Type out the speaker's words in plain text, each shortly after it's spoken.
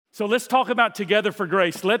So let's talk about Together for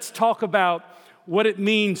Grace. Let's talk about what it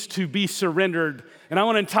means to be surrendered. And I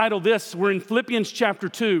want to entitle this, we're in Philippians chapter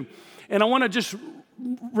 2. And I want to just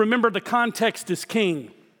remember the context is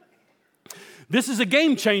king. This is a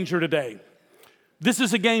game changer today. This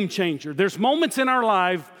is a game changer. There's moments in our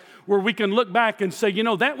life where we can look back and say, you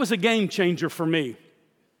know, that was a game changer for me.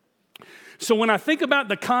 So when I think about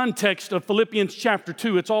the context of Philippians chapter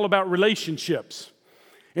 2, it's all about relationships.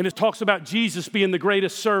 And it talks about Jesus being the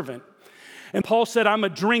greatest servant. And Paul said, I'm a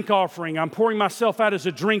drink offering. I'm pouring myself out as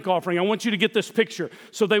a drink offering. I want you to get this picture.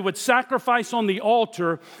 So they would sacrifice on the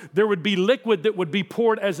altar. There would be liquid that would be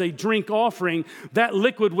poured as a drink offering. That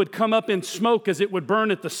liquid would come up in smoke as it would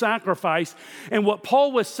burn at the sacrifice. And what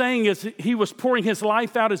Paul was saying is he was pouring his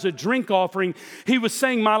life out as a drink offering. He was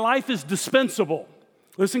saying, my life is dispensable.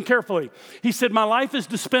 Listen carefully. He said, my life is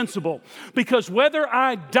dispensable because whether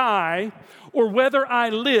I die or whether I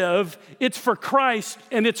live, it's for Christ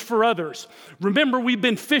and it's for others. Remember, we've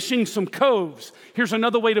been fishing some coves. Here's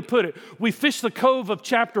another way to put it. We fished the cove of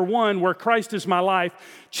chapter 1 where Christ is my life.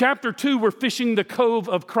 Chapter 2, we're fishing the cove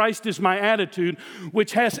of Christ is my attitude,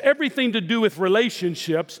 which has everything to do with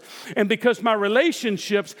relationships. And because my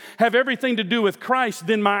relationships have everything to do with Christ,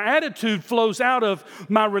 then my attitude flows out of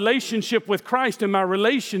my relationship with Christ and my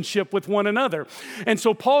relationship with one another. And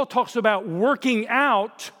so Paul talks about working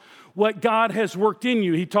out what God has worked in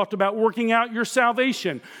you. He talked about working out your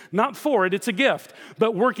salvation, not for it, it's a gift,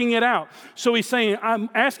 but working it out. So he's saying, I'm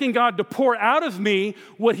asking God to pour out of me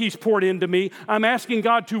what he's poured into me. I'm asking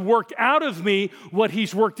God to work out of me what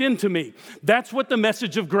he's worked into me. That's what the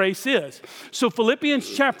message of grace is. So Philippians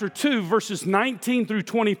chapter 2, verses 19 through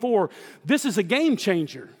 24, this is a game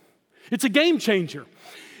changer. It's a game changer.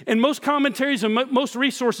 And most commentaries and most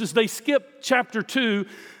resources, they skip chapter 2,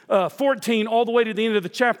 14 all the way to the end of the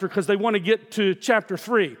chapter because they want to get to chapter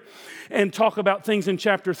 3 and talk about things in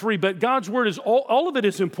chapter 3. But God's word is all of it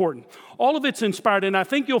is important. All of it's inspired. And I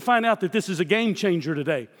think you'll find out that this is a game changer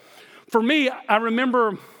today. For me, I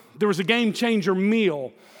remember there was a game changer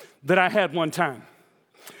meal that I had one time.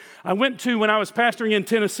 I went to, when I was pastoring in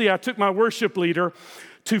Tennessee, I took my worship leader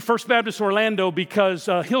to First Baptist Orlando because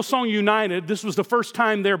Hillsong United, this was the first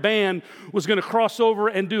time their band was going to cross over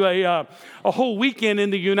and do a whole weekend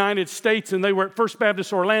in the United States, and they were at First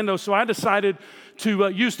Baptist Orlando. So I decided to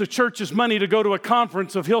use the church's money to go to a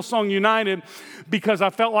conference of Hillsong United because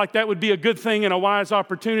I felt like that would be a good thing and a wise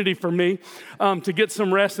opportunity for me to get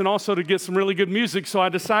some rest and also to get some really good music. So I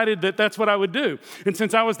decided that that's what I would do. And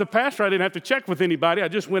since I was the pastor, I didn't have to check with anybody. I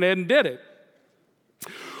just went ahead and did it.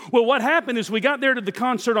 Well, what happened is we got there to the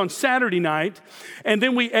concert on Saturday night, and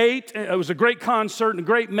then we ate. It was a great concert and a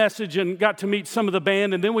great message and got to meet some of the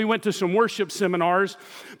band, and then we went to some worship seminars.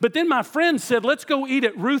 But then my friend said, let's go eat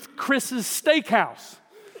at Ruth Chris's Steakhouse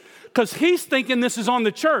because he's thinking this is on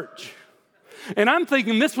the church, and I'm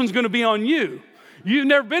thinking this one's going to be on you. You've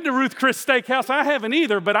never been to Ruth Chris Steakhouse. I haven't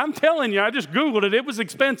either, but I'm telling you, I just Googled it. It was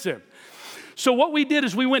expensive. So what we did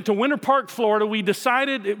is we went to Winter Park, Florida. We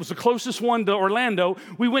decided it was the closest one to Orlando.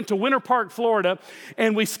 We went to Winter Park, Florida,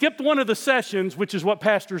 and we skipped one of the sessions, which is what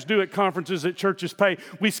pastors do at conferences that churches pay.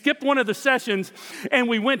 We skipped one of the sessions, and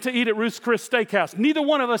we went to eat at Ruth's Chris Steakhouse. Neither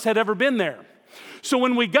one of us had ever been there. So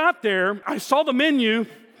when we got there, I saw the menu,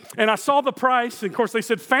 and I saw the price, and of course they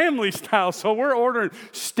said family style, so we're ordering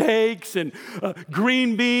steaks and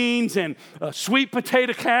green beans and sweet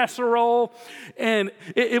potato casserole, and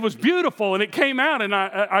it was beautiful, and it came out, and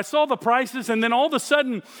I saw the prices, and then all of a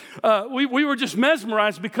sudden, we were just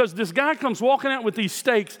mesmerized because this guy comes walking out with these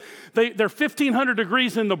steaks. They're 1,500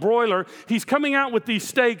 degrees in the broiler. He's coming out with these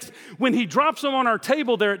steaks. When he drops them on our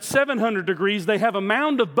table there at 700 degrees, they have a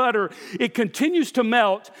mound of butter. It continues to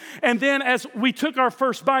melt, and then as we took our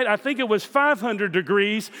first bite, I think it was 500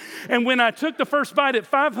 degrees. And when I took the first bite at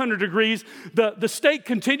 500 degrees, the steak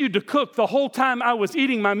continued to cook the whole time I was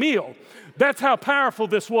eating my meal. That's how powerful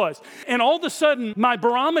this was. And all of a sudden, my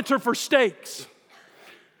barometer for steaks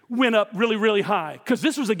went up really, really high because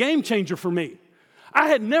this was a game changer for me. I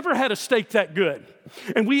had never had a steak that good.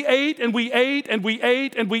 And we ate and we ate and we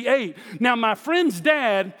ate and we ate. Now, my friend's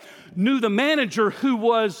dad knew the manager who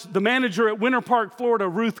was the manager at Winter Park, Florida,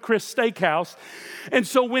 Ruth Chris Steakhouse. And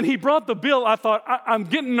so when he brought the bill, I thought, I'm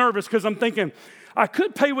getting nervous because I'm thinking, I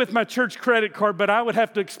could pay with my church credit card, but I would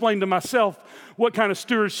have to explain to myself what kind of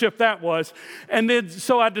stewardship that was. And then,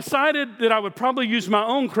 so I decided that I would probably use my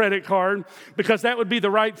own credit card because that would be the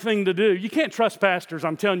right thing to do. You can't trust pastors,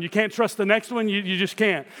 I'm telling you. You can't trust the next one. You just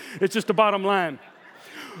can't. It's just the bottom line.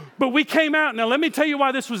 But we came out. Now, let me tell you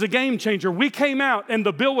why this was a game changer. We came out, and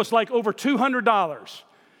the bill was like over $200.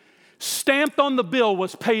 Stamped on the bill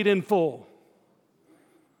was paid in full.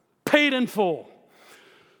 Paid in full.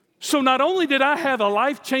 So not only did I have a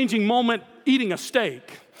life-changing moment eating a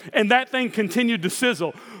steak, and that thing continued to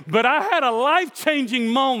sizzle, but I had a life-changing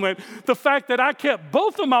moment, the fact that I kept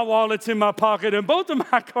both of my wallets in my pocket and both of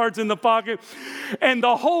my cards in the pocket, and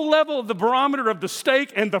the whole level of the barometer of the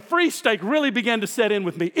steak and the free steak really began to set in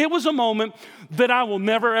with me. It was a moment that I will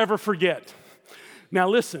never, ever forget. Now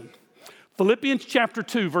listen, Philippians chapter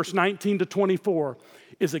 2, verse 19 to 24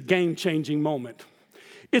 is a game-changing moment.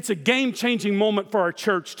 It's a game-changing moment for our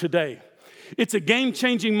church today. It's a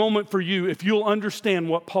game-changing moment for you if you'll understand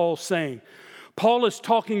what Paul's saying. Paul is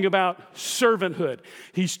talking about servanthood.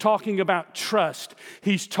 He's talking about trust.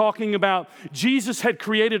 He's talking about Jesus had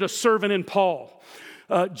created a servant in Paul.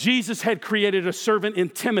 Jesus had created a servant in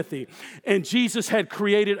Timothy, and Jesus had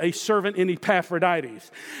created a servant in Epaphroditus.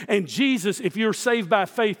 And Jesus, if you're saved by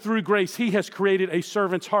faith through grace, he has created a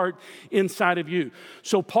servant's heart inside of you.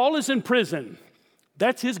 So Paul is in prison.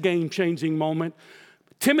 That's his game-changing moment.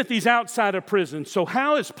 Timothy's outside of prison. So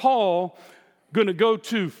how is Paul going to go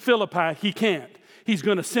to Philippi? He can't. He's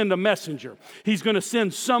going to send a messenger. He's going to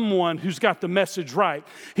send someone who's got the message right.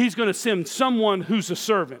 He's going to send someone who's a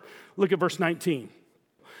servant. Look at verse 19.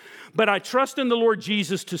 But I trust in the Lord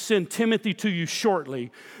Jesus to send Timothy to you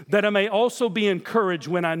shortly, that I may also be encouraged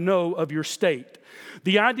when I know of your state.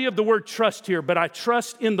 The idea of the word trust here, but I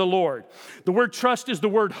trust in the Lord. The word trust is the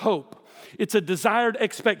word hope. It's a desired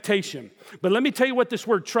expectation. But let me tell you what this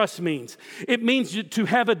word trust means. It means to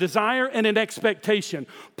have a desire and an expectation.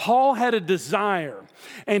 Paul had a desire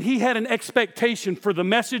and he had an expectation for the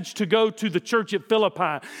message to go to the church at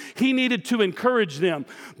Philippi. He needed to encourage them,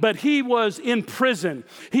 but he was in prison.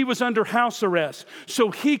 He was under house arrest,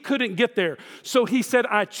 so he couldn't get there. So he said,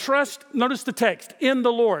 I trust, notice the text, in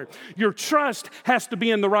the Lord. Your trust has to be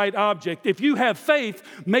in the right object. If you have faith,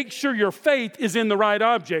 make sure your faith is in the right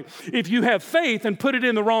object. If you have faith and put it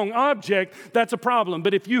in the wrong object, that's a problem.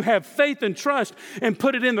 But if you have faith and trust and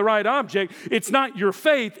put it in the right object, it's not your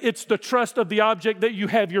faith, it's the trust of the object that you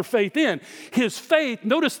have your faith in. His faith,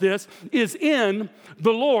 notice this, is in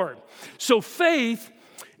the Lord. So faith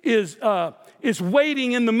is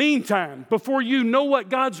waiting in the meantime before you know what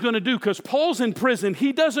God's going to do, because Paul's in prison.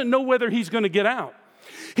 He doesn't know whether he's going to get out.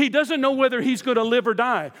 He doesn't know whether he's going to live or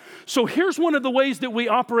die. So here's one of the ways that we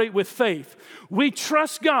operate with faith. We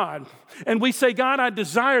trust God and we say, God, I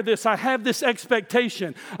desire this. I have this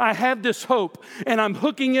expectation. I have this hope, and I'm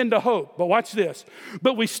hooking into hope. But watch this.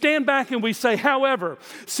 But we stand back and we say, however,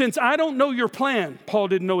 since I don't know your plan, Paul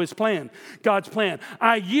didn't know his plan, God's plan,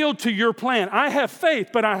 I yield to your plan. I have faith,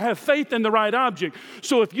 but I have faith in the right object.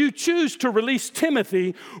 So if you choose to release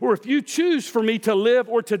Timothy, or if you choose for me to live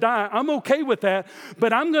or to die, I'm okay with that.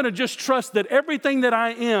 But I'm going to just trust that everything that I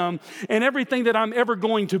am and everything that I'm ever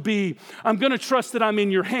going to be, I'm going to trust that I'm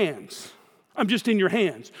in your hands. I'm just in your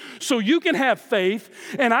hands. So you can have faith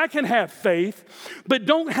and I can have faith, but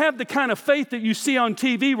don't have the kind of faith that you see on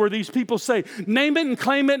TV where these people say, name it and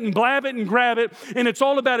claim it and blab it and grab it, and it's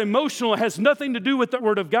all about emotional. It has nothing to do with the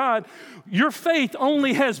Word of God. Your faith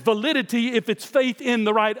only has validity if it's faith in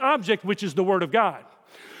the right object, which is the Word of God.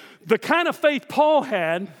 The kind of faith Paul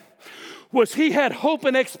had was he had hope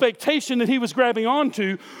and expectation that he was grabbing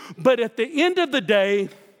onto, but at the end of the day,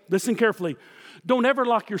 listen carefully, don't ever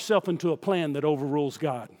lock yourself into a plan that overrules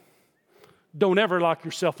God. Don't ever lock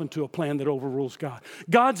yourself into a plan that overrules God.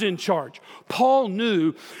 God's in charge. Paul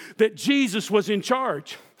knew that Jesus was in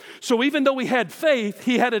charge. So even though he had faith,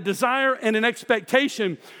 he had a desire and an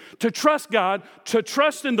expectation to trust God, to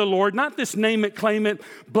trust in the Lord, not this name it, claim it,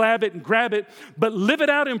 blab it, and grab it, but live it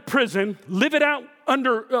out in prison, live it out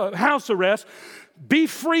under house arrest, be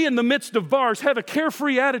free in the midst of bars, have a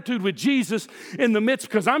carefree attitude with Jesus in the midst,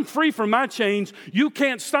 because I'm free from my chains. You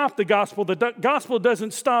can't stop the gospel. The gospel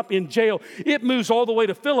doesn't stop in jail. It moves all the way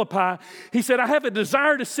to Philippi. He said, I have a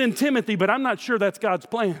desire to send Timothy, but I'm not sure that's God's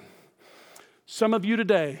plan. Some of you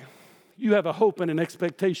today, you have a hope and an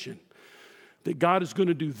expectation that God is going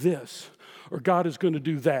to do this or God is going to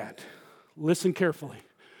do that. Listen carefully.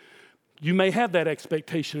 You may have that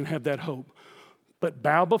expectation and have that hope, but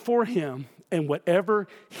bow before Him, and whatever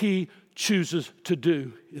He chooses to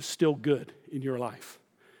do is still good in your life.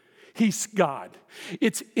 He's God.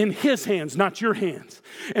 It's in His hands, not your hands.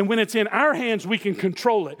 And when it's in our hands, we can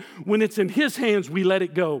control it. When it's in His hands, we let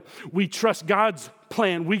it go. We trust God's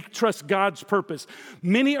plan. We trust God's purpose.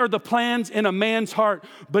 Many are the plans in a man's heart,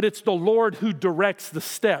 but it's the Lord who directs the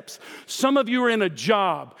steps. Some of you are in a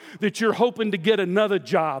job that you're hoping to get another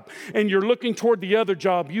job, and you're looking toward the other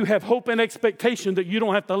job. You have hope and expectation that you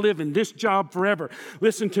don't have to live in this job forever.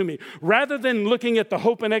 Listen to me. Rather than looking at the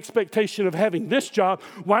hope and expectation of having this job,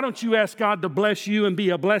 why don't you ask God to bless you and be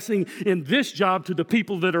a blessing in this job to the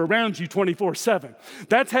people that are around you 24/7?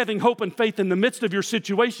 That's having hope and faith in the midst of your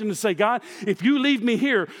situation to say, God, if you leave me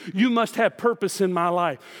here, you must have purpose in my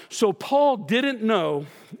life. So Paul didn't know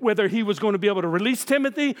whether he was going to be able to release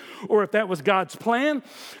Timothy or if that was God's plan.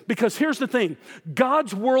 Because here's the thing,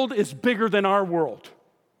 God's world is bigger than our world.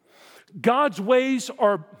 God's ways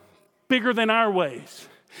are bigger than our ways.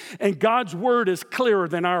 And God's word is clearer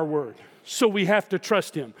than our word. So we have to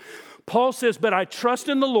trust him. Paul says, but I trust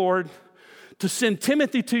in the Lord to send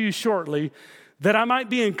Timothy to you shortly, that I might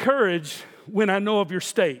be encouraged when I know of your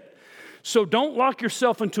state. So don't lock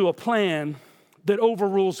yourself into a plan that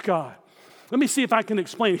overrules God. Let me see if I can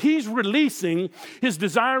explain. He's releasing, his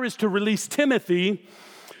desire is to release Timothy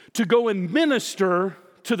to go and minister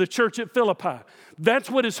to the church at Philippi. That's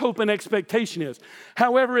what his hope and expectation is.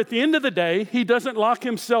 However, at the end of the day, he doesn't lock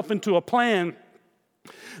himself into a plan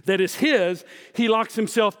that is his. He locks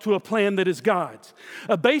himself to a plan that is God's.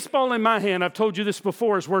 A baseball in my hand, I've told you this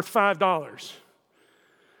before, is worth $5.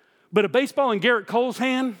 But a baseball in Garrett Cole's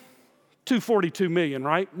hand, $242 million,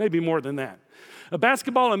 right? Maybe more than that. A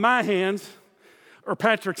basketball in my hands, or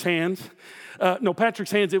Patrick's hands,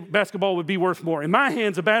 Patrick's hands, basketball would be worth more. In my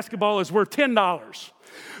hands, a basketball is worth $10.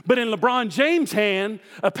 But in LeBron James' hand,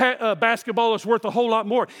 a basketball is worth a whole lot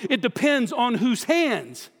more. It depends on whose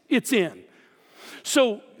hands it's in.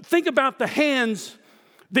 So think about the hands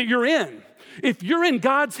that you're in. If you're in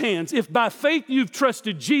God's hands, if by faith you've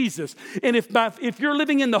trusted Jesus, and if you're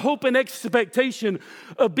living in the hope and expectation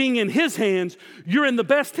of being in his hands, you're in the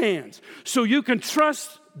best hands. So you can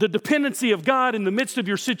trust the dependency of God in the midst of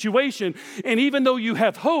your situation. And even though you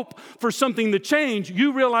have hope for something to change,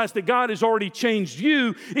 you realize that God has already changed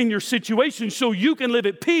you in your situation so you can live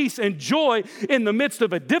at peace and joy in the midst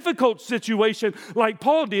of a difficult situation like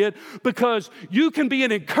Paul did, because you can be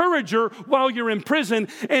an encourager while you're in prison.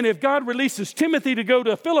 And if God releases Timothy to go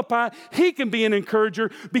to Philippi, he can be an encourager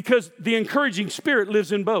because the encouraging spirit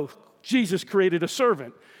lives in both. Jesus created a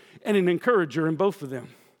servant and an encourager in both of them.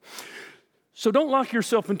 So don't lock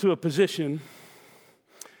yourself into a position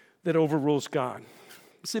that overrules God.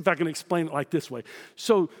 Let's see if I can explain it like this way.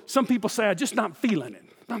 So some people say, I'm just not feeling it.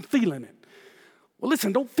 I'm feeling it. Well,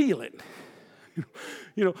 listen, don't feel it.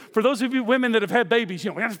 You know, for those of you women that have had babies,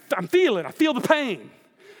 I'm feeling it. I feel the pain,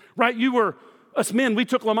 right? Us men, we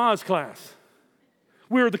took Lamaze class.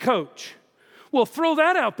 We were the coach. Well, throw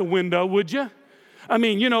that out the window, would you? I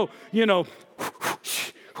mean,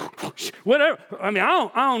 whatever. I mean, I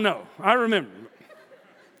don't know. I remember.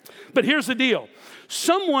 But here's the deal.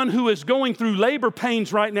 Someone who is going through labor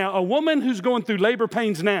pains right now, a woman who's going through labor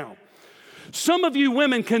pains now, some of you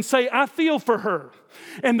women can say, I feel for her.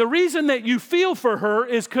 And the reason that you feel for her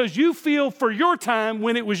is because you feel for your time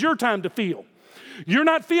when it was your time to feel. You're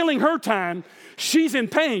not feeling her time. She's in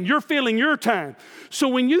pain. You're feeling your time. So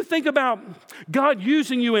when you think about God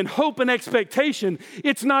using you in hope and expectation,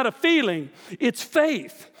 it's not a feeling, it's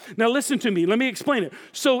faith. Now listen to me. Let me explain it.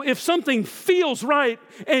 So if something feels right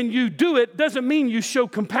and you do it, doesn't mean you show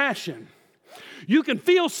compassion. You can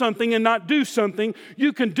feel something and not do something.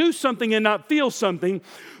 You can do something and not feel something.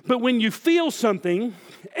 But when you feel something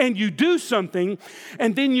and you do something,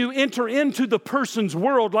 and then you enter into the person's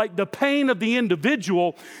world, like the pain of the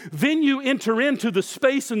individual, then you enter into the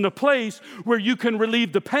space and the place where you can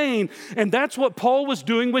relieve the pain. And that's what Paul was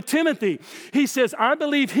doing with Timothy. He says, I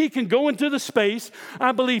believe he can go into the space.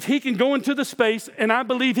 I believe he can go into the space, and I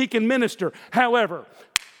believe he can minister. However,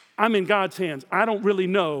 I'm in God's hands. I don't really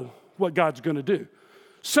know what God's going to do.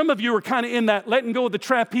 Some of you are kind of in that letting go of the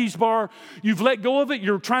trapeze bar. You've let go of it.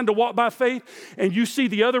 You're trying to walk by faith, and you see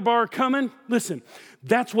the other bar coming. Listen,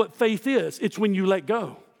 that's what faith is. It's when you let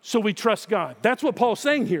go. So we trust God. That's what Paul's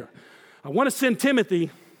saying here. I want to send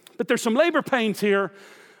Timothy, but there's some labor pains here.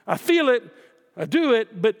 I feel it. I do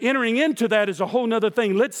it. But entering into that is a whole nother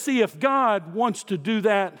thing. Let's see if God wants to do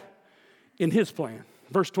that in his plan.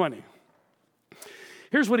 Verse 20.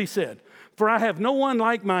 Here's what he said. For I have no one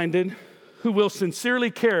like-minded who will sincerely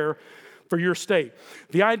care for your state.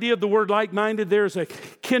 The idea of the word like-minded, there's a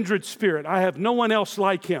kindred spirit. I have no one else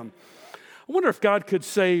like him. I wonder if God could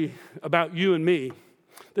say about you and me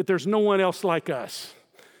that there's no one else like us,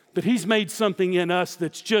 that he's made something in us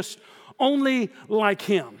that's just only like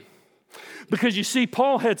him. Because you see,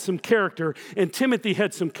 Paul had some character and Timothy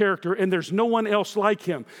had some character, and there's no one else like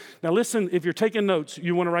him. Now listen, if you're taking notes,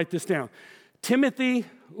 you want to write this down. Timothy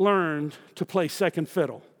learned to play second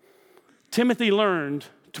fiddle. Timothy learned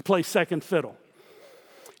to play second fiddle.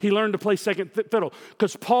 He learned to play second fiddle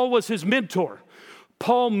because Paul was his mentor.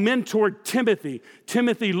 Paul mentored Timothy.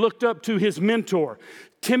 Timothy looked up to his mentor.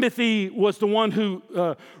 Timothy was the one who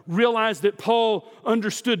realized that Paul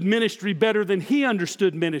understood ministry better than he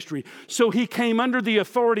understood ministry. So he came under the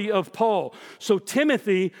authority of Paul. So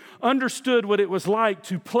Timothy understood what it was like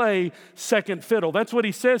to play second fiddle. That's what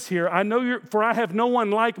he says here. For I have no one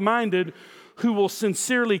like-minded who will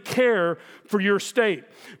sincerely care for your state.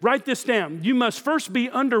 Write this down. You must first be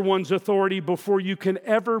under one's authority before you can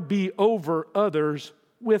ever be over others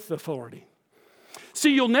with authority.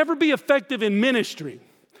 See, you'll never be effective in ministry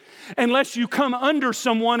unless you come under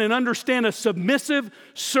someone and understand a submissive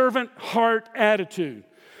servant heart attitude.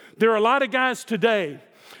 There are a lot of guys today,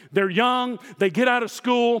 they're young, they get out of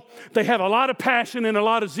school, they have a lot of passion and a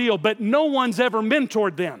lot of zeal, but no one's ever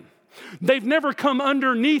mentored them. They've never come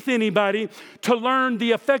underneath anybody to learn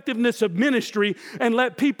the effectiveness of ministry and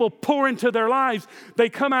let people pour into their lives. They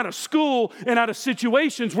come out of school and out of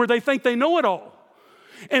situations where they think they know it all.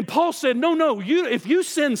 And Paul said, no, if you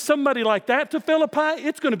send somebody like that to Philippi,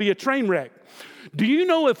 it's going to be a train wreck. Do you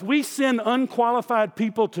know if we send unqualified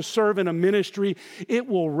people to serve in a ministry, it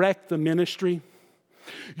will wreck the ministry?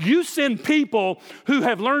 You send people who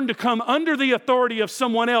have learned to come under the authority of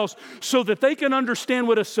someone else so that they can understand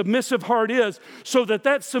what a submissive heart is, so that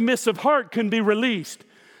that submissive heart can be released.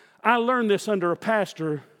 I learned this under a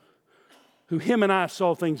pastor who him and I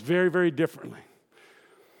saw things very, very differently.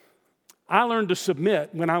 I learned to submit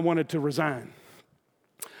when I wanted to resign.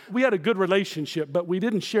 We had a good relationship, but we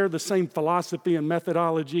didn't share the same philosophy and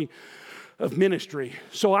methodology of ministry.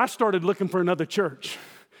 So I started looking for another church.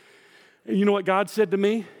 And you know what God said to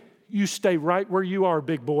me? You stay right where you are,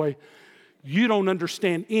 big boy. You don't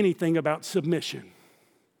understand anything about submission.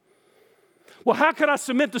 Well, how could I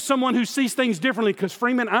submit to someone who sees things differently? Because,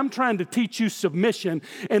 Freeman, I'm trying to teach you submission,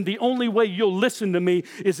 and the only way you'll listen to me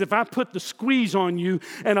is if I put the squeeze on you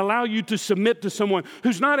and allow you to submit to someone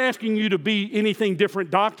who's not asking you to be anything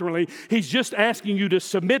different doctrinally. He's just asking you to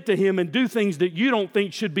submit to him and do things that you don't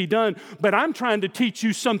think should be done. But I'm trying to teach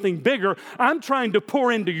you something bigger. I'm trying to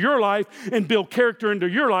pour into your life and build character into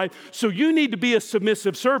your life. So you need to be a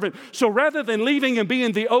submissive servant. So rather than leaving and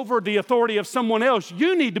being over the authority of someone else,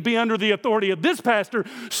 you need to be under the authority of this pastor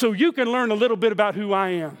so you can learn a little bit about who I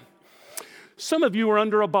am. Some of you are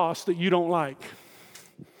under a boss that you don't like.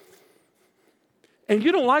 And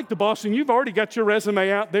you don't like the boss, and you've already got your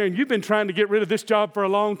resume out there, and you've been trying to get rid of this job for a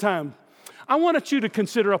long time. I wanted you to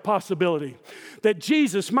consider a possibility that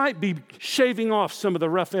Jesus might be shaving off some of the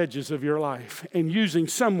rough edges of your life and using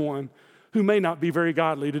someone who may not be very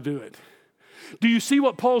godly to do it. Do you see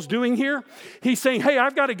what Paul's doing here? He's saying, hey,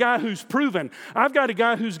 I've got a guy who's proven. I've got a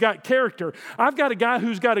guy who's got character. I've got a guy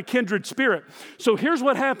who's got a kindred spirit. So here's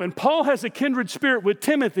what happened. Paul has a kindred spirit with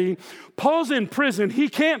Timothy. Paul's in prison. He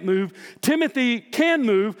can't move. Timothy can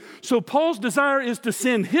move. So Paul's desire is to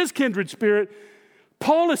send his kindred spirit.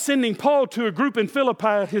 Paul is sending Paul to a group in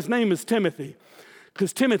Philippi. His name is Timothy,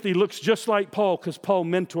 because Timothy looks just like Paul because Paul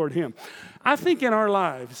mentored him. I think in our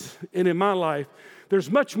lives and in my life, there's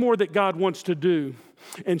much more that God wants to do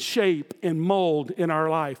and shape and mold in our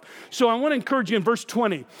life. So I want to encourage you in verse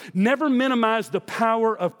 20, never minimize the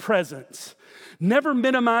power of presence. Never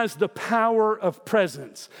minimize the power of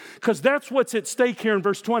presence, because that's what's at stake here in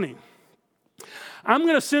verse 20. I'm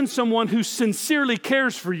going to send someone who sincerely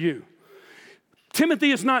cares for you.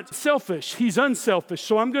 Timothy is not selfish. He's unselfish.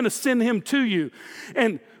 So I'm going to send him to you.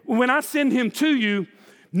 And when I send him to you,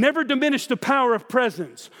 never diminish the power of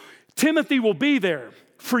presence. Timothy will be there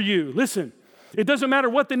for you. Listen, it doesn't matter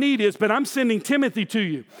what the need is, but I'm sending Timothy to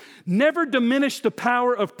you. Never diminish the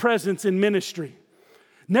power of presence in ministry.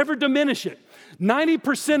 Never diminish it.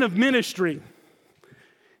 90% of ministry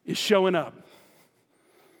is showing up.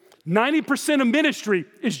 90% of ministry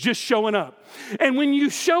is just showing up. And when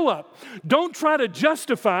you show up, don't try to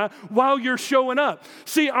justify while you're showing up.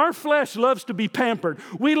 See, our flesh loves to be pampered.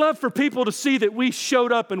 We love for people to see that we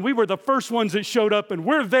showed up and we were the first ones that showed up and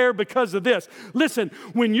we're there because of this. Listen,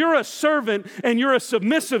 when you're a servant and you're a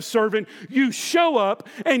submissive servant, you show up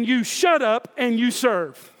and you shut up and you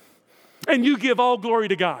serve. And you give all glory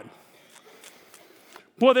to God.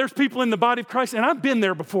 Boy, there's people in the body of Christ, and I've been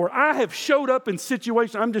there before. I have showed up in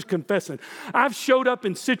situations, I'm just confessing. I've showed up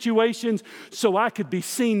in situations so I could be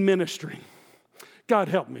seen ministering. God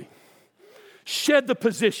help me. Shed the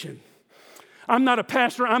position. I'm not a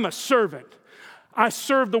pastor, I'm a servant. I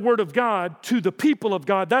serve the Word of God to the people of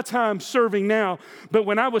God. That's how I'm serving now. But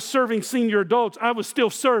when I was serving senior adults, I was still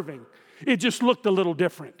serving. It just looked a little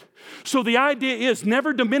different. So the idea is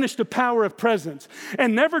never diminish the power of presence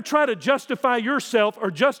and never try to justify yourself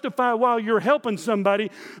or justify while you're helping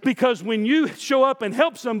somebody, because when you show up and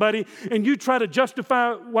help somebody and you try to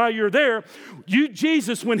justify while you're there,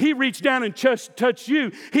 Jesus, when he reached down and touched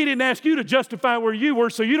you, he didn't ask you to justify where you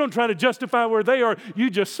were, so you don't try to justify where they are.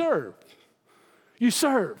 You just serve. You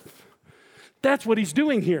serve. That's what he's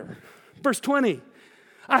doing here. Verse 20,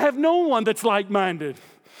 I have no one that's like-minded,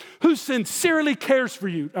 who sincerely cares for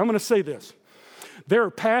you. I'm going to say this. There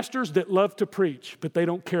are pastors that love to preach, but they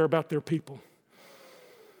don't care about their people.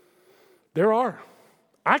 There are.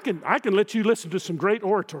 I can let you listen to some great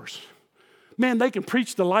orators. Man, they can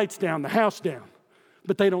preach the lights down, the house down,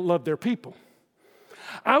 but they don't love their people.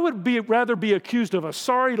 I would rather be accused of a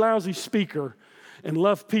sorry, lousy speaker and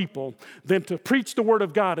love people than to preach the Word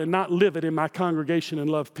of God and not live it in my congregation and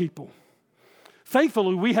love people.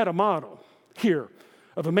 Thankfully, we had a model here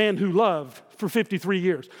of a man who loved for 53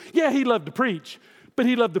 years. Yeah, he loved to preach, but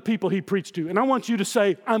he loved the people he preached to. And I want you to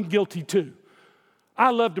say, I'm guilty too.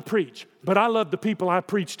 I love to preach, but I love the people I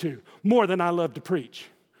preach to more than I love to preach.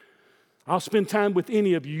 I'll spend time with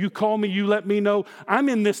any of you. You call me, you let me know. I'm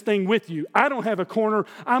in this thing with you. I don't have a corner.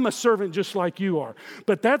 I'm a servant just like you are.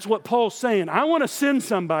 But that's what Paul's saying. I want to send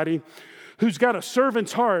somebody who's got a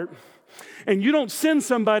servant's heart. And you don't send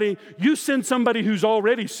somebody, you send somebody who's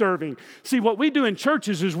already serving. See, what we do in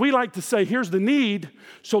churches is we like to say, here's the need,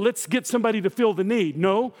 so let's get somebody to fill the need.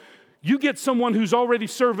 No, you get someone who's already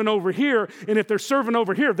serving over here, and if they're serving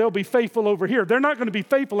over here, they'll be faithful over here. They're not going to be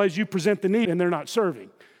faithful as you present the need and they're not serving.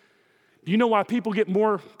 Do you know why people get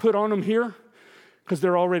more put on them here? Because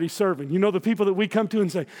they're already serving. You know the people that we come to and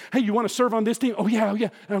say, hey, you want to serve on this team? Oh, yeah. And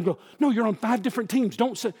I'll go, no, you're on 5 different teams.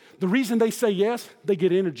 Don't say. The reason they say yes, they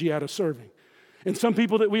get energy out of serving. And some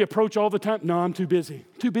people that we approach all the time, no, I'm too busy.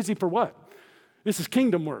 Too busy for what? This is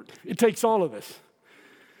kingdom work. It takes all of us.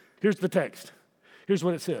 Here's the text. Here's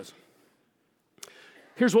what it says.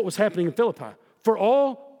 Here's what was happening in Philippi. For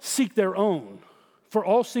all seek their own,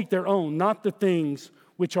 not the things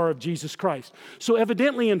which are of Jesus Christ. So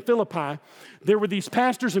evidently in Philippi, there were these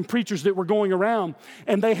pastors and preachers that were going around,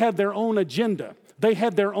 and they had their own agenda. They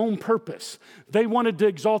had their own purpose. They wanted to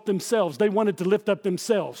exalt themselves. They wanted to lift up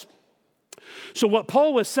themselves. So what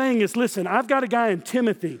Paul was saying is, listen, I've got a guy in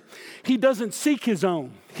Timothy. He doesn't seek his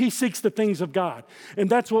own. He seeks the things of God. And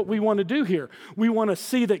that's what we want to do here. We want to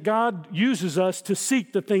see that God uses us to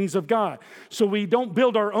seek the things of God. So we don't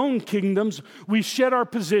build our own kingdoms. We shed our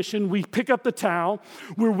position. We pick up the towel.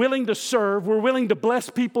 We're willing to serve. We're willing to bless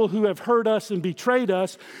people who have hurt us and betrayed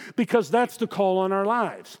us, because that's the call on our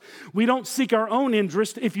lives. We don't seek our own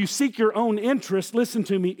interest. If you seek your own interest, listen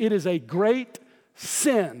to me, it is a great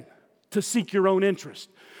sin to seek your own interest.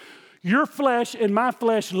 Your flesh and my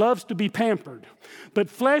flesh loves to be pampered, but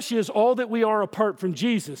flesh is all that we are apart from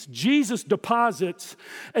Jesus. Jesus deposits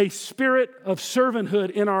a spirit of servanthood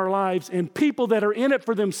in our lives, and people that are in it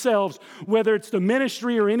for themselves, whether it's the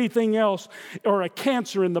ministry or anything else, are a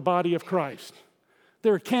cancer in the body of Christ.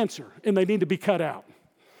 They're a cancer, and they need to be cut out.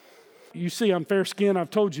 You see, I'm fair-skinned. I've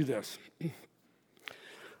told you this.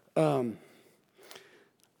 I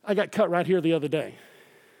got cut right here the other day.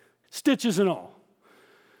 Stitches and all.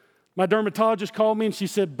 My dermatologist called me and she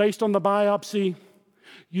said, based on the biopsy,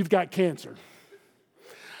 you've got cancer.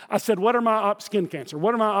 I said, what are my skin cancer?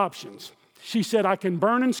 What are my options? She said, I can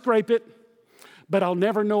burn and scrape it, but I'll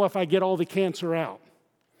never know if I get all the cancer out.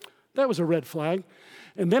 That was a red flag.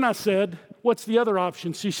 And then I said, what's the other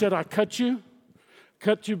option? She said, I cut you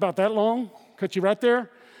about that long, cut you right there,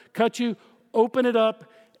 cut you, open it up,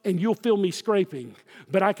 and you'll feel me scraping.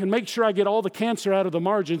 But I can make sure I get all the cancer out of the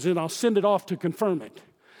margins, and I'll send it off to confirm it.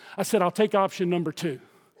 I said, I'll take option number 2.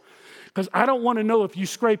 Because I don't want to know if you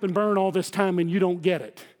scrape and burn all this time and you don't get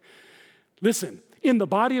it. Listen, in the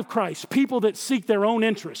body of Christ, people that seek their own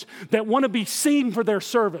interests, that want to be seen for their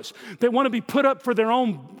service, that want to be put up for their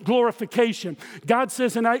own glorification. God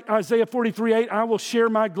says in Isaiah 43:8, I will share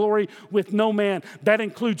my glory with no man. That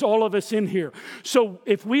includes all of us in here. So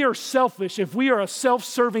if we are selfish, if we are a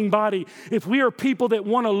self-serving body, if we are people that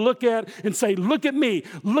want to look at and say, look at me,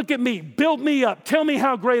 build me up, tell me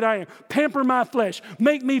how great I am, pamper my flesh,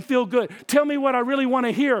 make me feel good, tell me what I really want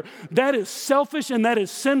to hear, that is selfish and that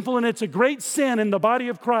is sinful, and it's a great sin in the body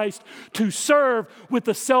of Christ to serve with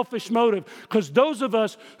a selfish motive, because those of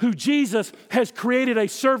us who Jesus has created a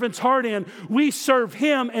servant's heart in, we serve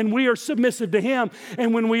him and we are submissive to him,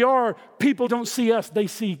 and when we are, people don't see us, they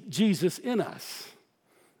see Jesus in us.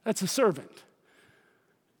 That's a servant,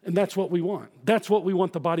 and that's what we want. That's what we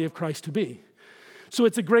want the body of Christ to be. So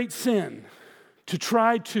it's a great sin to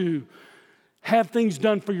try to have things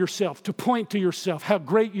done for yourself, to point to yourself how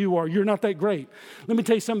great you are. You're not that great. Let me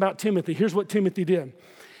tell you something about Timothy. Here's what Timothy did.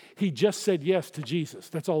 He just said yes to Jesus.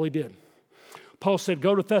 That's all he did. Paul said,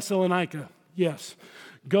 go to Thessalonica. Yes.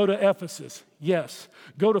 Go to Ephesus. Yes.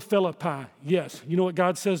 Go to Philippi. Yes. You know what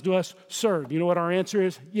God says to us? Serve. You know what our answer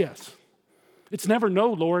is? Yes. It's never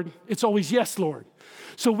no, Lord. It's always yes, Lord.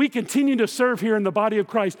 So we continue to serve here in the body of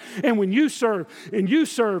Christ. And when you serve, and you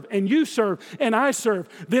serve, and you serve, and I serve,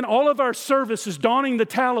 then all of our service is donning the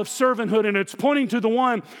towel of servanthood, and it's pointing to the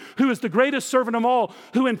one who is the greatest servant of all,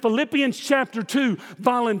 who in Philippians chapter 2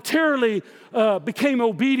 voluntarily became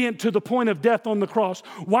obedient to the point of death on the cross.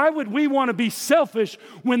 Why would we want to be selfish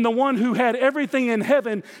when the one who had everything in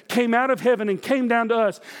heaven came out of heaven and came down to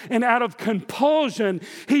us? And out of compulsion,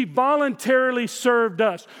 he voluntarily served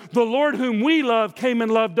us. The Lord whom we love came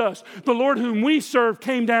and loved us. The Lord whom we serve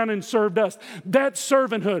came down and served us. That's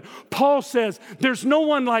servanthood. Paul says there's no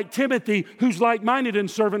one like Timothy who's like-minded in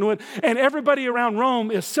servanthood, and everybody around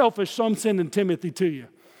Rome is selfish, so I'm sending Timothy to you.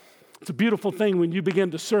 It's a beautiful thing when you begin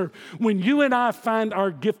to serve. When you and I find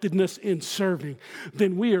our giftedness in serving,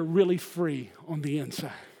 then we are really free on the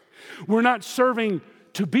inside. We're not serving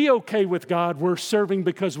to be okay with God. We're serving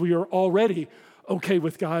because we are already okay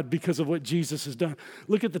with God because of what Jesus has done.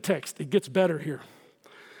 Look at the text. It gets better here.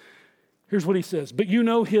 Here's what he says. But you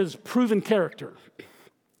know his proven character.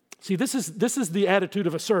 See, this is the attitude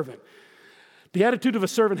of a servant. The attitude of a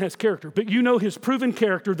servant has character. But you know his proven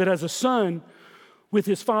character, that as a son with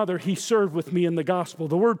his father, he served with me in the gospel.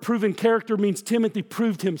 The word proven character means Timothy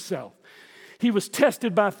proved himself. He was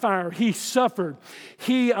tested by fire. He suffered.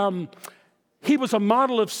 He was a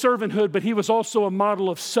model of servanthood, but he was also a model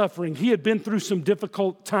of suffering. He had been through some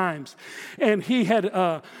difficult times, and he had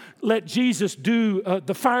let Jesus do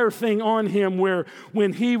the fire thing on him, where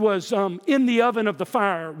when he was in the oven of the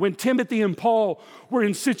fire, when Timothy and Paul were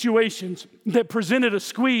in situations that presented a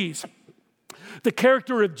squeeze, the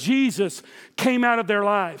character of Jesus came out of their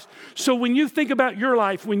lives. So when you think about your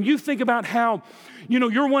life, when you think about how,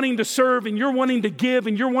 you're wanting to serve and you're wanting to give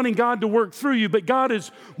and you're wanting God to work through you, but God is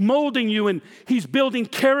molding you and he's building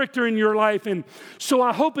character in your life. And so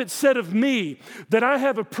I hope it's said of me that I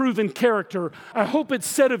have a proven character. I hope it's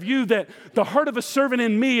said of you that the heart of a servant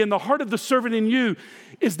in me and the heart of the servant in you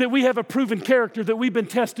is that we have a proven character, that we've been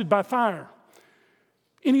tested by fire.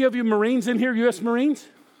 Any of you Marines in here, U.S. Marines?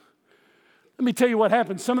 Let me tell you what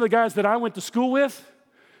happened. Some of the guys that I went to school with,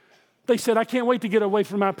 they said, I can't wait to get away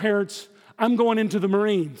from my parents. I'm going into the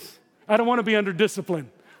Marines. I don't want to be under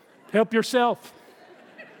discipline. Help yourself.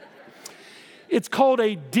 It's called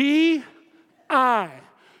a DI,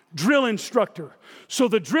 drill instructor. So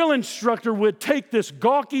the drill instructor would take this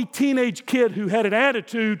gawky teenage kid who had an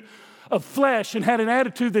attitude of flesh and had an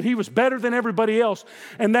attitude that he was better than everybody else.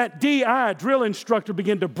 And that DI, drill instructor,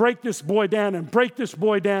 began to break this boy down and break this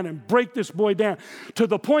boy down and break this boy down to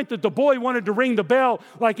the point that the boy wanted to ring the bell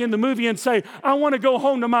like in the movie and say, I want to go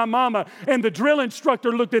home to my mama. And the drill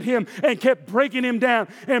instructor looked at him and kept breaking him down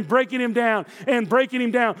and breaking him down and breaking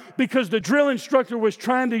him down because the drill instructor was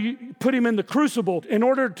trying to put him in the crucible. In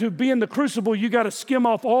order to be in the crucible, you got to skim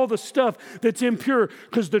off all the stuff that's impure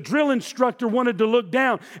because the drill instructor wanted to look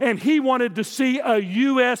down and he wanted to see a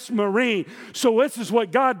U.S. Marine. So this is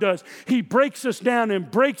what God does. He breaks us down and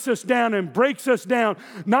breaks us down and breaks us down,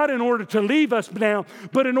 not in order to leave us down,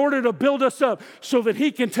 but in order to build us up so that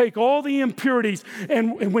he can take all the impurities.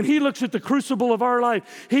 And when he looks at the crucible of our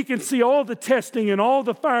life, he can see all the testing and all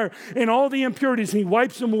the fire and all the impurities, and he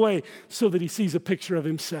wipes them away so that he sees a picture of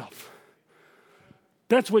himself.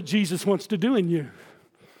 That's what Jesus wants to do in you.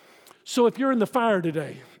 So if you're in the fire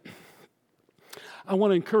today, I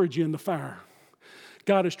want to encourage you in the fire.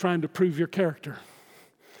 God is trying to prove your character.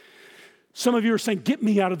 Some of you are saying, get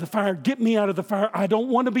me out of the fire, get me out of the fire. I don't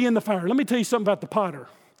want to be in the fire. Let me tell you something about the potter.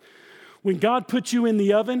 When God put you in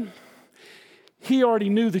the oven, he already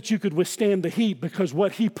knew that you could withstand the heat because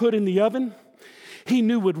what he put in the oven, he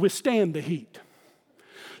knew would withstand the heat.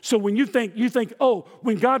 So when you think, oh,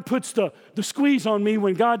 when God puts the squeeze on me,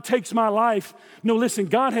 when God takes my life, no, listen,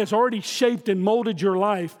 God has already shaped and molded your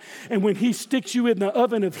life. And when he sticks you in the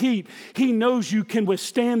oven of heat, he knows you can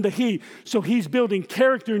withstand the heat. So he's building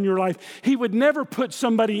character in your life. He would never put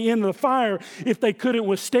somebody in the fire if they couldn't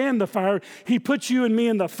withstand the fire. He puts you and me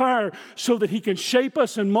in the fire so that he can shape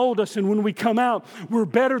us and mold us. And when we come out, we're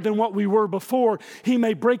better than what we were before. He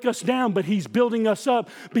may break us down, but he's building us up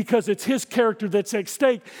because it's his character that's at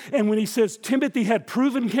stake. And when he says Timothy had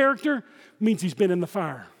proven character, means he's been in the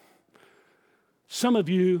fire. Some of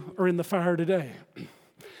you are in the fire today.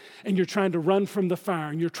 and you're trying to run from the fire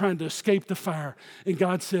and you're trying to escape the fire. And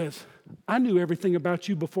God says, I knew everything about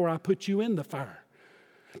you before I put you in the fire.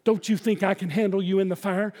 Don't you think I can handle you in the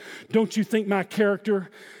fire? Don't you think my character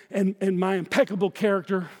and my impeccable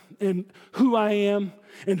character and who I am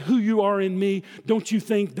and who you are in me, don't you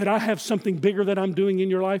think that I have something bigger that I'm doing in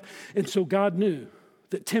your life? And so God knew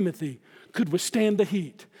that Timothy could withstand the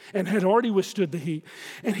heat and had already withstood the heat,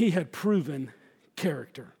 and he had proven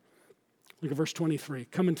character. Look at verse 23,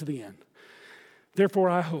 coming to the end. Therefore,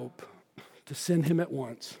 I hope to send him at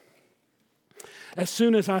once, as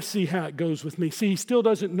soon as I see how it goes with me. See, he still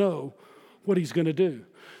doesn't know what he's going to do.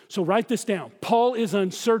 So write this down. Paul is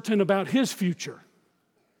uncertain about his future,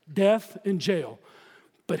 death and jail,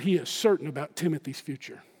 but he is certain about Timothy's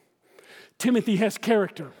future. Timothy has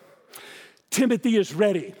character. Timothy is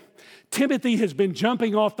ready. Timothy has been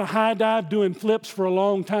jumping off the high dive, doing flips for a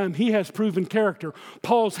long time. He has proven character.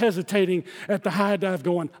 Paul's hesitating at the high dive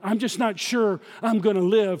going, I'm just not sure I'm going to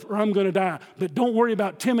live or I'm going to die. But don't worry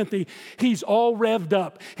about Timothy. He's all revved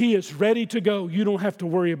up. He is ready to go. You don't have to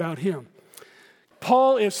worry about him.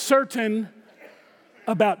 Paul is certain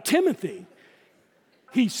about Timothy.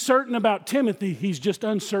 He's certain about Timothy. He's just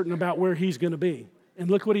uncertain about where he's going to be.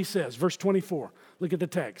 And look what he says, verse 24. Look at the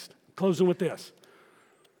text. Closing with this.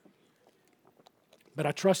 But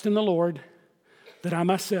I trust in the Lord that I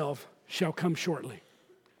myself shall come shortly.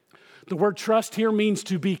 The word trust here means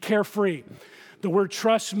to be carefree. The word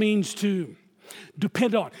trust means to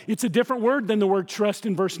depend on. It's a different word than the word trust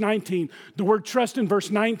in verse 19. The word trust in verse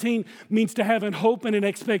 19 means to have an hope and an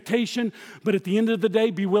expectation, but at the end of the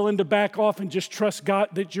day, be willing to back off and just trust God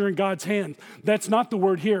that you're in God's hands. That's not the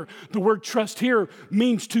word here. The word trust here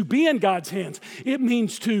means to be in God's hands. It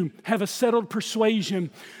means to have a settled persuasion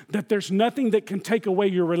that there's nothing that can take away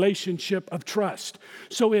your relationship of trust.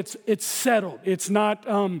 So it's settled. It's not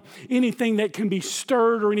anything that can be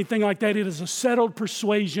stirred or anything like that. It is a settled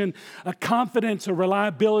persuasion, a confidence, a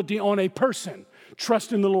reliability on a person.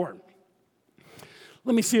 Trust in the Lord.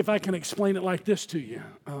 Let me see if I can explain it like this to you.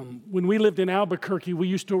 When we lived in Albuquerque, we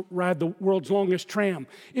used to ride the world's longest tram.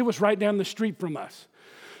 It was right down the street from us.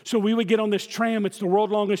 So we would get on this tram. It's the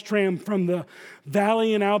world's longest tram from the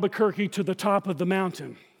valley in Albuquerque to the top of the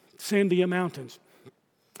mountain, Sandia Mountains.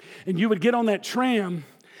 And you would get on that tram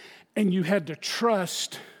and you had to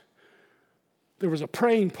trust. There was a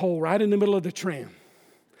praying pole right in the middle of the tram.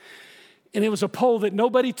 And it was a pole that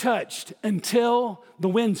nobody touched until the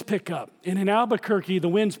winds pick up. And in Albuquerque, the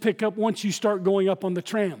winds pick up once you start going up on the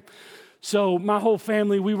tram. So my whole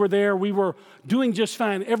family, we were there. We were doing just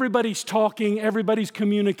fine. Everybody's talking. Everybody's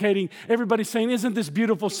communicating. Everybody's saying, isn't this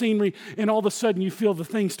beautiful scenery? And all of a sudden, you feel the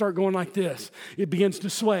thing start going like this. It begins to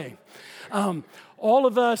sway. All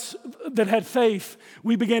of us that had faith,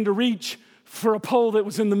 we began to reach for a pole that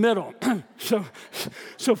was in the middle.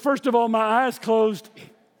 So first of all, my eyes closed.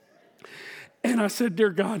 And I said,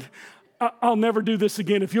 dear God, I'll never do this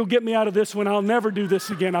again. If you'll get me out of this one, I'll never do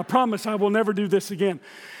this again. I promise I will never do this again.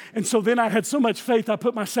 And so then I had so much faith, I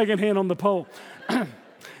put my second hand on the pole.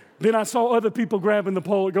 Then I saw other people grabbing the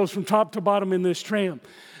pole. It goes from top to bottom in this tram.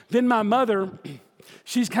 Then my mother,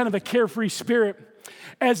 she's kind of a carefree spirit.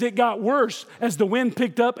 As it got worse, as the wind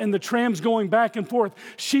picked up and the tram's going back and forth,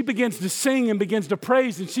 she begins to sing and begins to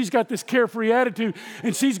praise, and she's got this carefree attitude,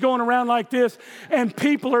 and she's going around like this, and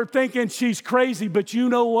people are thinking she's crazy, but you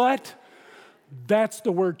know what? That's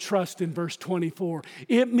the word trust in verse 24.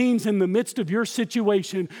 It means in the midst of your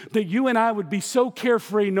situation that you and I would be so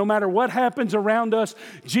carefree no matter what happens around us.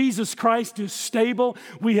 Jesus Christ is stable.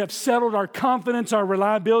 We have settled our confidence, our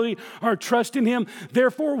reliability, our trust in Him.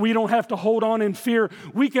 Therefore, we don't have to hold on in fear.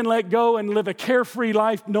 We can let go and live a carefree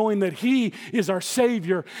life knowing that He is our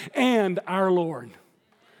Savior and our Lord.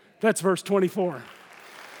 That's verse 24.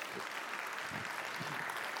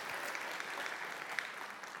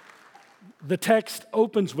 The text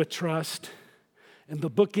opens with trust, and the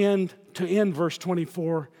bookend to end verse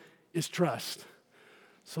 24 is trust.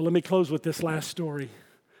 So let me close with this last story.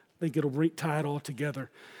 I think it'll tie it all together.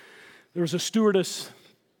 There was a stewardess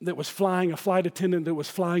that was flying, a flight attendant that was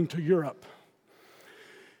flying to Europe.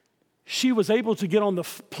 She was able to get on the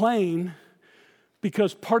plane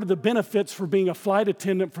because part of the benefits for being a flight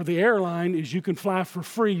attendant for the airline is you can fly for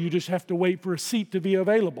free. You just have to wait for a seat to be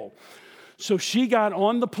available. So she got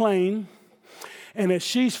on the plane. And as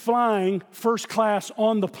she's flying first class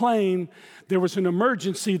on the plane, there was an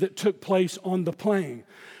emergency that took place on the plane.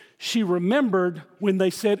 She remembered when they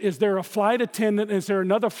said, is there a flight attendant? Is there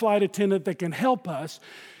another flight attendant that can help us?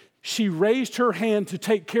 She raised her hand to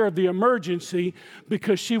take care of the emergency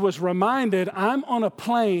because she was reminded, I'm on a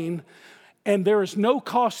plane and there is no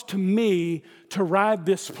cost to me to ride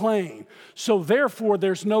this plane. So therefore,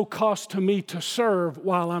 there's no cost to me to serve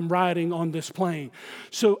while I'm riding on this plane.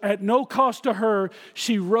 So at no cost to her,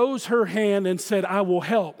 she rose her hand and said, I will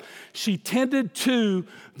help. She tended to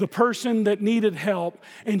the person that needed help,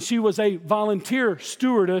 and she was a volunteer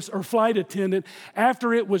stewardess or flight attendant.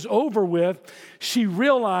 After it was over with, she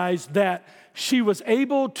realized that she was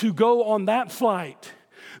able to go on that flight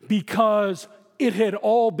because it had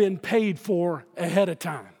all been paid for ahead of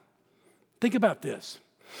time. Think about this.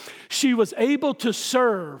 She was able to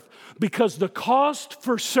serve because the cost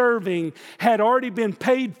for serving had already been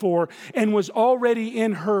paid for and was already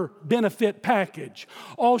in her benefit package.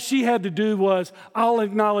 All she had to do was, I'll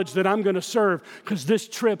acknowledge that I'm going to serve because this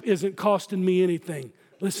trip isn't costing me anything.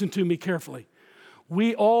 Listen to me carefully.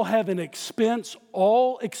 We all have an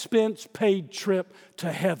all expense paid trip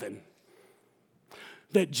to heaven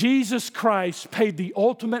that Jesus Christ paid the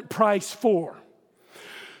ultimate price for.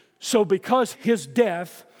 So because his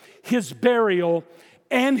death, his burial,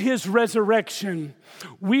 and his resurrection,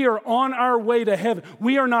 we are on our way to heaven.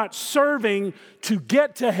 We are not serving to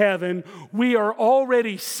get to heaven. We are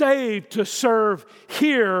already saved to serve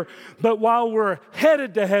here. But while we're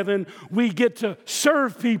headed to heaven, we get to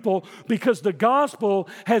serve people because the gospel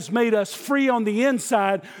has made us free on the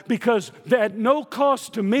inside, because at no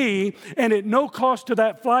cost to me and at no cost to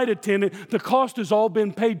that flight attendant, the cost has all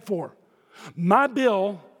been paid for. My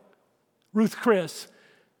bill, Ruth Chris,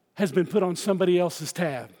 has been put on somebody else's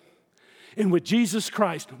tab. And with Jesus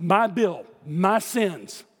Christ, my bill, my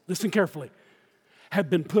sins, listen carefully, have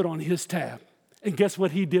been put on his tab. And guess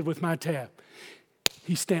what he did with my tab?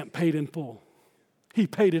 He stamped paid in full. He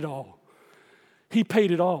paid it all. He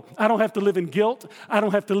paid it all. I don't have to live in guilt. I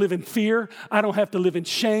don't have to live in fear. I don't have to live in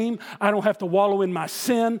shame. I don't have to wallow in my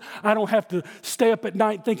sin. I don't have to stay up at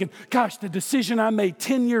night thinking, gosh, the decision I made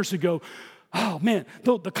 10 years ago, oh man,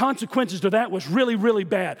 the consequences to that was really, really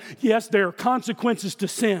bad. Yes, there are consequences to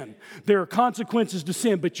sin. There are consequences to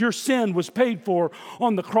sin, but your sin was paid for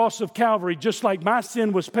on the cross of Calvary, just like my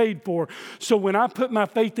sin was paid for. So when I put my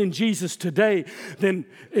faith in Jesus today, then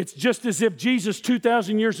it's just as if Jesus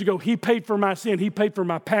 2,000 years ago, he paid for my sin. He paid for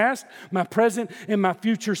my past, my present, and my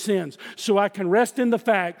future sins. So I can rest in the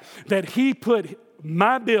fact that he put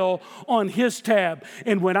my bill on his tab.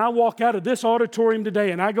 And when I walk out of this auditorium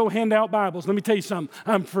today and I go hand out Bibles, let me tell you something,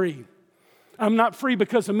 I'm free. I'm not free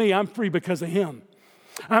because of me, I'm free because of him.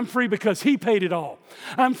 I'm free because he paid it all.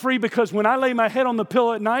 I'm free because when I lay my head on the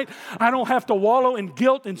pillow at night, I don't have to wallow in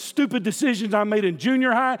guilt and stupid decisions I made in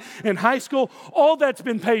junior high and high school. All that's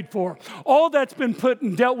been paid for. All that's been put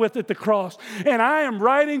and dealt with at the cross. And I am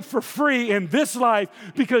riding for free in this life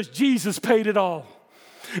because Jesus paid it all.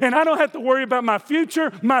 And I don't have to worry about my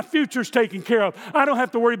future's taken care of. I don't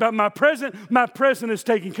have to worry about my present is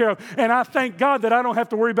taken care of. And I thank God that I don't have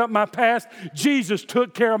to worry about my past. Jesus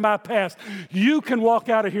took care of my past. You can walk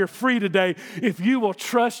out of here free today if you will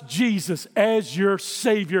trust Jesus as your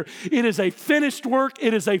Savior. It is a finished work,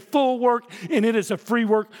 it is a full work, and it is a free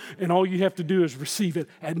work, and all you have to do is receive it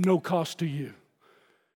at no cost to you.